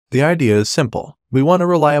The idea is simple. We want a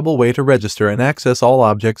reliable way to register and access all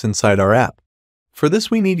objects inside our app. For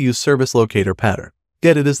this we need to use service locator pattern.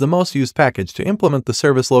 Get-it is the most used package to implement the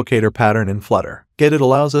service locator pattern in Flutter. Get-it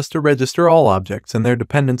allows us to register all objects and their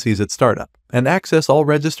dependencies at startup, and access all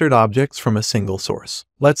registered objects from a single source.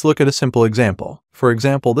 Let's look at a simple example. For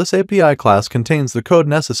example, this API class contains the code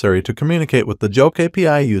necessary to communicate with the joke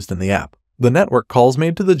API used in the app. The network calls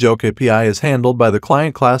made to the joke API is handled by the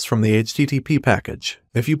client class from the HTTP package.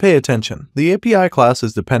 If you pay attention, the API class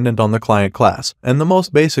is dependent on the client class, and the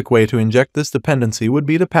most basic way to inject this dependency would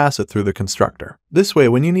be to pass it through the constructor. This way,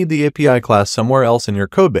 when you need the API class somewhere else in your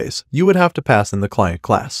codebase, you would have to pass in the client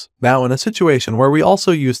class. Now, in a situation where we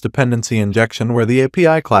also use dependency injection where the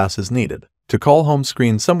API class is needed, to call home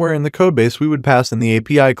screen somewhere in the codebase, we would pass in the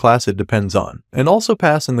API class it depends on, and also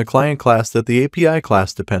pass in the client class that the API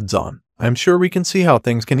class depends on. I'm sure we can see how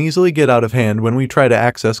things can easily get out of hand when we try to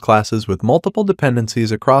access classes with multiple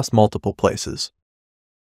dependencies across multiple places.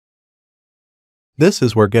 This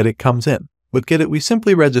is where get-it comes in. With get-it, we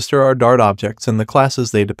simply register our Dart objects and the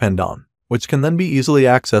classes they depend on, which can then be easily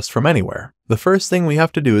accessed from anywhere. The first thing we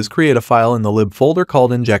have to do is create a file in the lib folder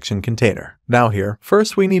called injection container. Now here,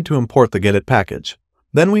 first we need to import the get-it package.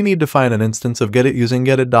 Then we need to find an instance of get-it using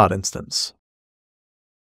get-it.instance.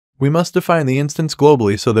 We must define the instance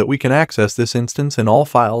globally so that we can access this instance in all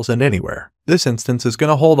files and anywhere. This instance is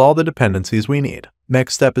going to hold all the dependencies we need.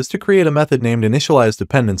 Next step is to create a method named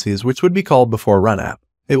initializeDependencies, which would be called before runapp.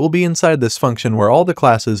 It will be inside this function where all the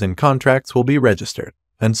classes and contracts will be registered,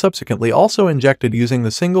 and subsequently also injected using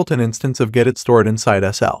the singleton instance of get-it stored inside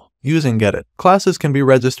SL. Using get-it, classes can be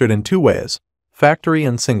registered in two ways, factory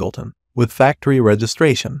and singleton. With factory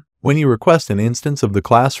registration, when you request an instance of the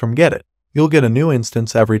class from get-it, you'll get a new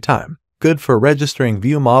instance every time. Good for registering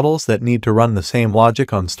view models that need to run the same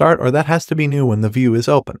logic on start or that has to be new when the view is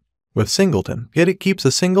open. With singleton, get-it keeps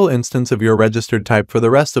a single instance of your registered type for the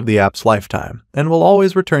rest of the app's lifetime, and will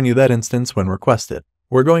always return you that instance when requested.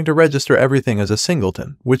 We're going to register everything as a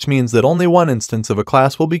singleton, which means that only one instance of a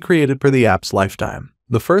class will be created per the app's lifetime.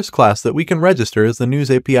 The first class that we can register is the News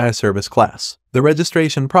API Service class. The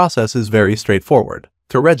registration process is very straightforward.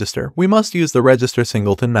 To register, we must use the register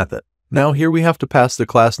singleton method. Now here we have to pass the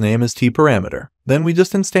class name as t-parameter. Then we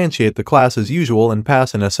just instantiate the class as usual and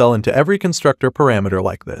pass an SL into every constructor parameter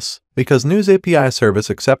like this. Because News API Service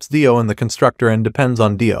accepts DO in the constructor and depends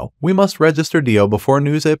on DO, we must register DO before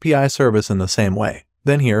News API Service in the same way.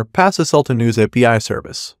 Then here, pass SL to News API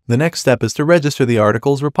Service. The next step is to register the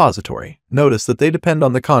articles repository. Notice that they depend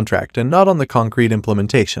on the contract and not on the concrete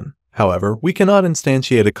implementation. However, we cannot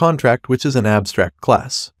instantiate a contract which is an abstract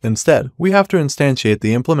class. Instead, we have to instantiate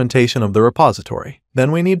the implementation of the repository.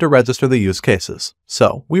 Then we need to register the use cases.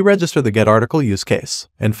 So, we register the getArticle use case.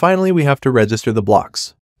 And finally, we have to register the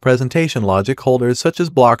blocks. Presentation logic holders such as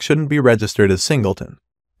block shouldn't be registered as singleton,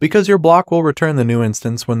 because your block will return the new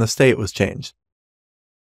instance when the state was changed.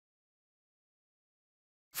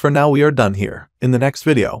 For now we are done here. In the next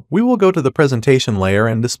video, we will go to the presentation layer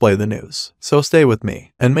and display the news. So stay with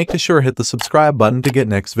me, and make sure hit the subscribe button to get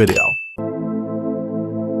next video.